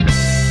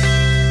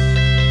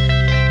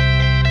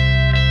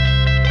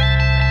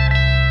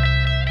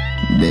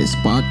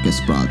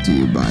podcast brought to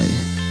you by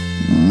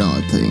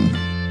Nothing.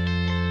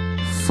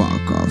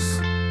 Fuck off,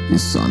 you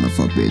son of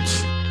a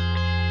bitch.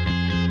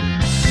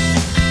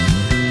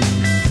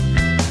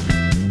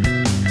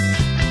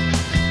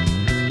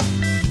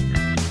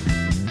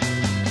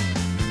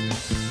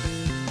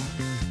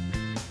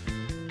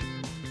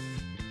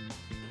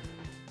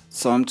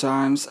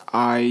 Sometimes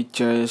I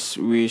just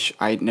wish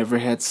I'd never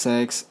had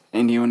sex,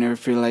 and you never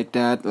feel like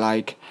that.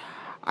 Like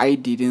I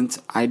didn't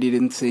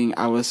think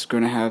I was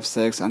gonna have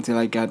sex until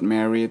I got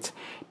married.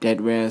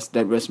 That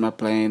was my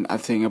plan. I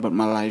think about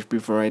my life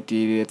before I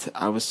did it.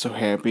 I was so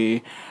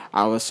happy.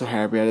 I was so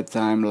happy at the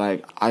time.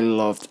 Like I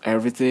loved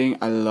everything.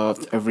 I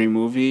loved every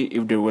movie.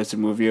 If there was a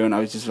movie on, I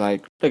was just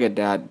like, look at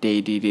that.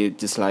 They did it.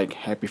 Just like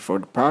happy for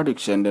the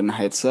production. Then I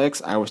had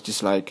sex. I was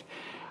just like,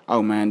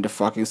 oh man, the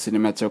fucking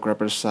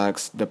cinematographer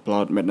sucks. The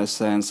plot made no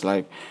sense.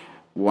 Like,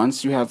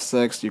 once you have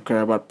sex, you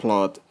care about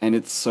plot, and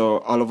it's so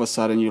all of a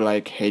sudden you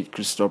like hate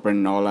Christopher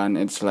Nolan.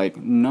 It's like,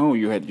 no,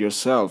 you hate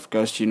yourself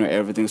because you know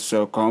everything's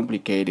so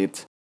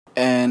complicated.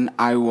 And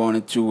I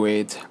wanted to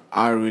wait.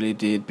 I really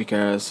did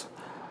because,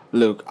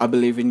 look, I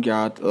believe in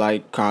God,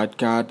 like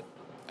God,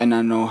 and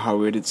I know how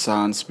weird it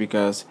sounds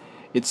because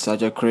it's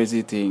such a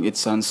crazy thing. It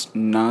sounds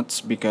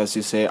nuts because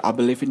you say I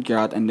believe in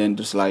God, and then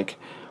there's like,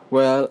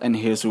 well, and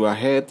here's who I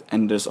hate,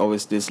 and there's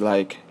always this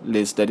like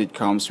list that it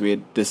comes with.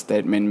 The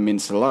statement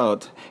means a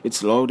lot.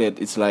 It's loaded.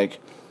 It's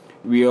like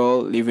we all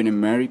live in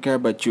America,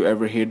 but you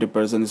ever hear the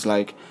person is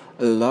like,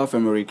 I love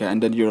America,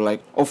 and then you're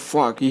like, oh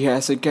fuck, he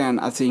has a gun.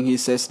 I think he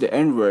says the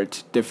N word.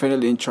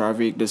 Definitely in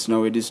traffic. There's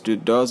no way this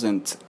dude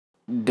doesn't.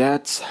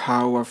 That's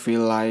how I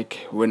feel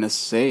like when I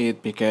say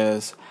it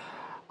because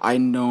I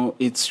know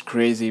it's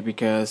crazy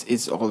because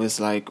it's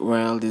always like,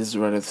 well, this is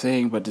what I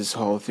think, but this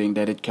whole thing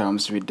that it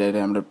comes with that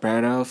I'm not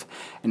proud of,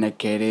 and I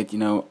get it,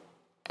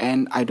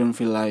 and I don't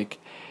feel like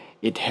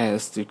it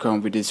has to come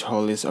with this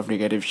whole list of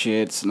negative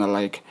shit. It's not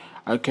like,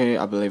 okay,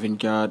 I believe in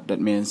God, that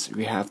means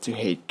we have to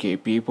hate gay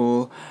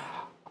people.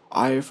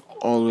 I've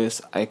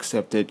always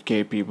accepted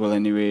gay people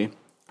anyway.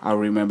 I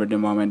remember the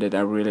moment that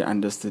I really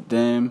understood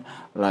them,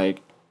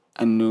 like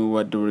I knew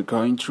what they were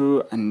going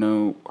through. I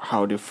know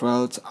how they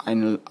felt.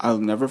 I'll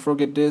never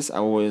forget this.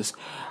 I was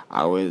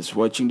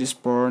watching this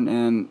porn,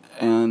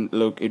 and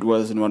look, it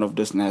wasn't one of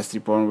those nasty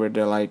porn where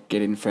they're like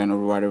getting fan or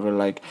whatever.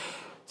 Like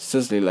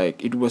seriously,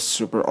 like it was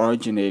super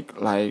organic.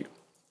 Like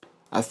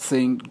I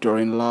think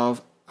during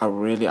love, I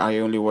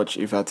only watch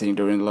if I think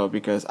during love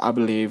because I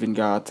believe in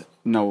God.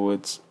 No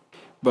words,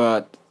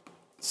 but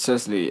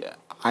seriously,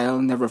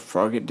 I'll never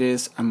forget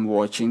this. I'm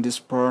watching this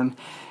porn,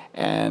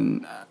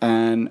 and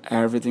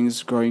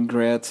everything's going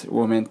great.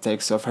 Woman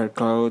takes off her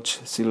clothes.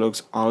 She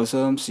looks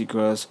awesome. She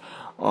goes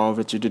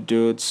over to the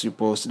dude. She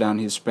pulls down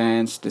his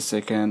pants. The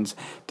second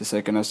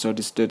I saw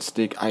this dude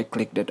stick, I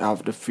clicked that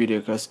off the video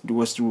because it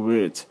was too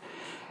weird.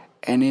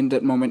 And in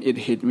that moment, it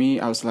hit me.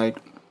 I was like,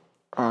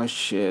 oh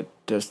shit,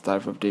 this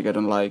type of dick I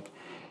don't like.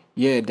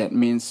 Yeah, that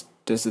means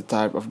that's the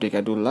type of dick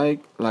I do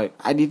like. Like,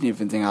 I didn't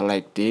even think I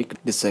liked dick.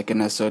 The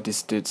second I saw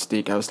this dude's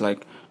dick, I was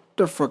like,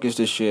 the fuck is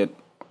this shit?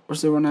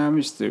 What's the one I'm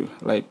used to?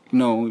 Like,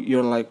 no,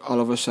 you're like, all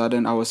of a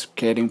sudden I was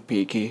getting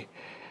picky.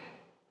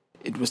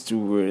 It was too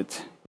weird.